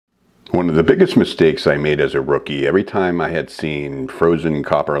One of the biggest mistakes I made as a rookie, every time I had seen frozen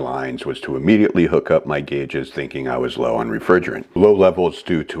copper lines, was to immediately hook up my gauges thinking I was low on refrigerant. Low levels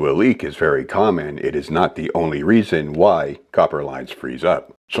due to a leak is very common. It is not the only reason why copper lines freeze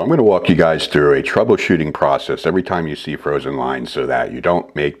up. So I'm going to walk you guys through a troubleshooting process every time you see frozen lines so that you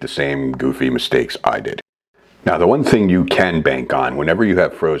don't make the same goofy mistakes I did. Now, the one thing you can bank on whenever you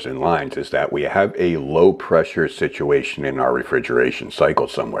have frozen lines is that we have a low pressure situation in our refrigeration cycle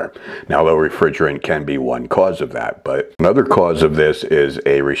somewhere. Now, low refrigerant can be one cause of that, but another cause of this is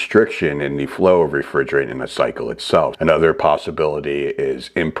a restriction in the flow of refrigerant in the cycle itself. Another possibility is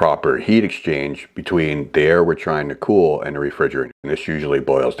improper heat exchange between the air we're trying to cool and the refrigerant. And this usually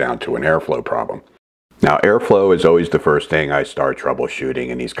boils down to an airflow problem. Now, airflow is always the first thing I start troubleshooting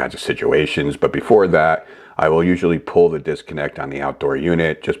in these kinds of situations, but before that, I will usually pull the disconnect on the outdoor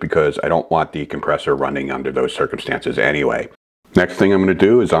unit just because I don't want the compressor running under those circumstances anyway. Next thing I'm going to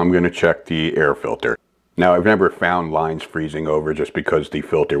do is I'm going to check the air filter. Now, I've never found lines freezing over just because the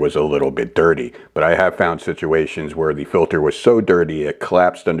filter was a little bit dirty, but I have found situations where the filter was so dirty it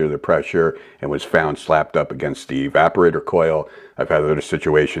collapsed under the pressure and was found slapped up against the evaporator coil. I've had other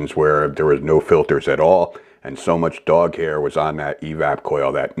situations where there was no filters at all and so much dog hair was on that evap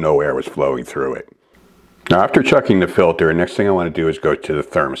coil that no air was flowing through it. Now, after checking the filter, next thing I want to do is go to the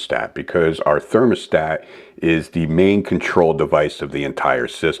thermostat, because our thermostat is the main control device of the entire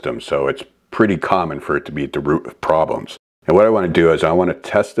system, so it's pretty common for it to be at the root of problems. And what I want to do is I want to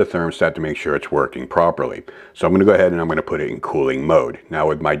test the thermostat to make sure it's working properly. So I'm going to go ahead and I'm going to put it in cooling mode. Now,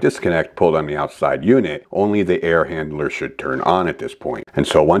 with my disconnect pulled on the outside unit, only the air handler should turn on at this point. And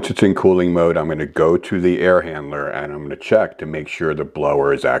so once it's in cooling mode, I'm going to go to the air handler and I'm going to check to make sure the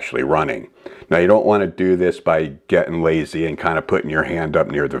blower is actually running. Now, you don't want to do this by getting lazy and kind of putting your hand up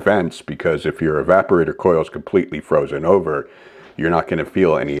near the vents, because if your evaporator coil is completely frozen over, you're not going to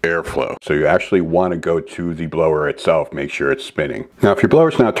feel any airflow. So you actually want to go to the blower itself, make sure it's spinning. Now, if your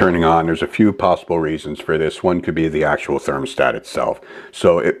blower's not turning on, there's a few possible reasons for this. One could be the actual thermostat itself.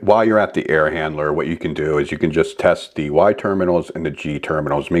 So while you're at the air handler, what you can do is you can just test the Y terminals and the G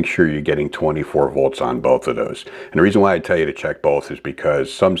terminals. Make sure you're getting 24 volts on both of those. And the reason why I tell you to check both is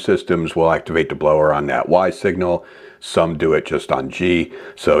because some systems will activate the blower on that Y signal. Some do it just on G.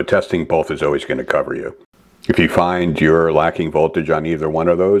 So testing both is always going to cover you. If you find you're lacking voltage on either one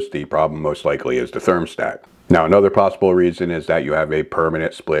of those, the problem most likely is the thermostat. Now, another possible reason is that you have a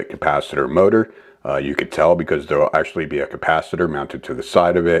permanent split capacitor motor. You could tell because there will actually be a capacitor mounted to the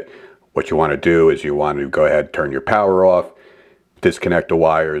side of it. What you want to do is you want to go ahead and turn your power off, disconnect the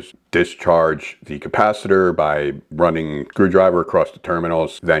wires, discharge the capacitor by running screwdriver across the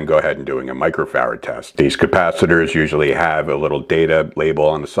terminals, then go ahead and doing a microfarad test. These capacitors usually have a little data label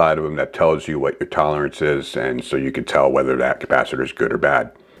on the side of them that tells you what your tolerance is, and so you can tell whether that capacitor is good or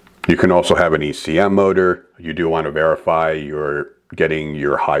bad. You can also have an ECM motor. You do want to verify you're getting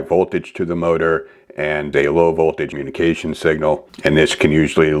your high voltage to the motor and a low voltage communication signal, and this can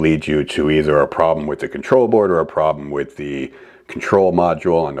usually lead you to either a problem with the control board or a problem with the control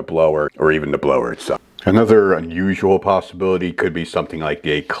module on the blower, or even the blower itself. Another unusual possibility could be something like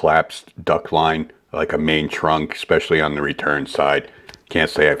a collapsed duct line, like a main trunk, especially on the return side. Can't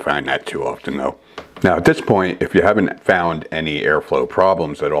say I find that too often though. Now, at this point, if you haven't found any airflow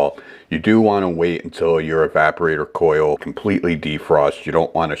problems at all, you do want to wait until your evaporator coil completely defrosts. You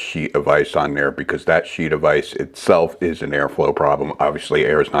don't want a sheet of ice on there, because that sheet of ice itself is an airflow problem. Obviously,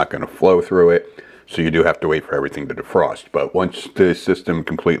 air is not going to flow through it. So you do have to wait for everything to defrost. But once the system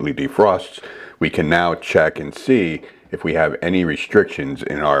completely defrosts, we can now check and see if we have any restrictions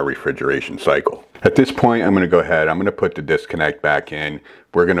in our refrigeration cycle. At this point, I'm going to go ahead, I'm going to put the disconnect back in.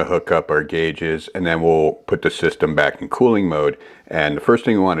 We're going to hook up our gauges, and then we'll put the system back in cooling mode. And the first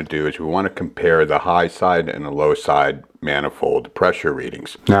thing we want to do is we want to compare the high side and the low side manifold pressure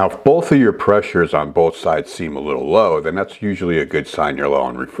readings. Now, if both of your pressures on both sides seem a little low, then that's usually a good sign you're low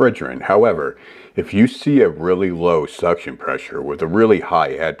on refrigerant. However, if you see a really low suction pressure with a really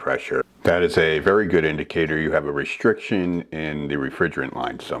high head pressure, that is a very good indicator you have a restriction in the refrigerant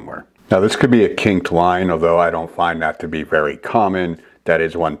line somewhere. Now, this could be a kinked line, although I don't find that to be very common. That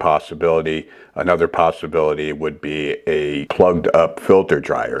is one possibility. Another possibility would be a plugged up filter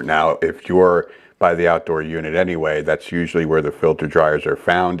dryer. Now, if you're by the outdoor unit anyway, that's usually where the filter dryers are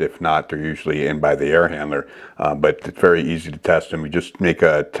found. If not, they're usually in by the air handler. But it's very easy to test them. You just make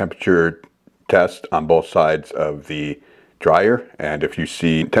a temperature test on both sides of the dryer, and if you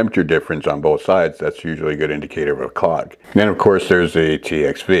see temperature difference on both sides, that's usually a good indicator of a clog. And then of course there's a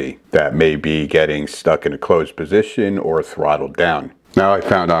TXV that may be getting stuck in a closed position or throttled down. Now, I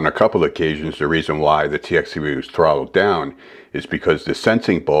found on a couple of occasions the reason why the TXV was throttled down is because the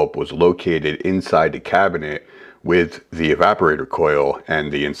sensing bulb was located inside the cabinet with the evaporator coil,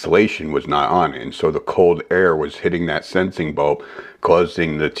 and the insulation was not on it. And so the cold air was hitting that sensing bulb,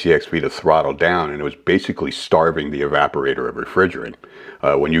 causing the TXV to throttle down, and it was basically starving the evaporator of refrigerant.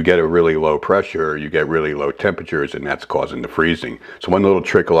 When you get a really low pressure, you get really low temperatures, and that's causing the freezing. So one little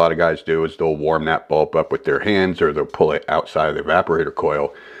trick a lot of guys do is they'll warm that bulb up with their hands, or they'll pull it outside of the evaporator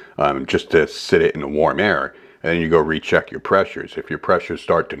coil just to sit it in the warm air. And then you go recheck your pressures. If your pressures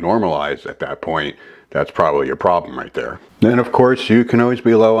start to normalize at that point, that's probably a problem right there. Then of course you can always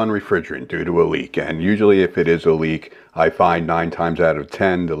be low on refrigerant due to a leak, and usually if it is a leak, I find 9 times out of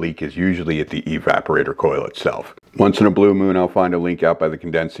 10 the leak is usually at the evaporator coil itself. Once in a blue moon I'll find a leak out by the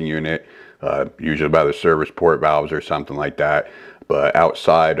condensing unit, usually by the service port valves or something like that, but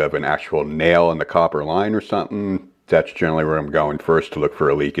outside of an actual nail in the copper line or something, that's generally where I'm going first to look for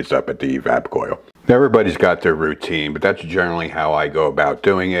a leak, is up at the evap coil. Everybody's got their routine, but that's generally how I go about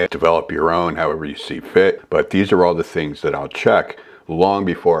doing it. Develop your own however you see fit, but these are all the things that I'll check long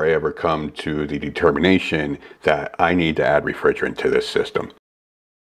before I ever come to the determination that I need to add refrigerant to this system.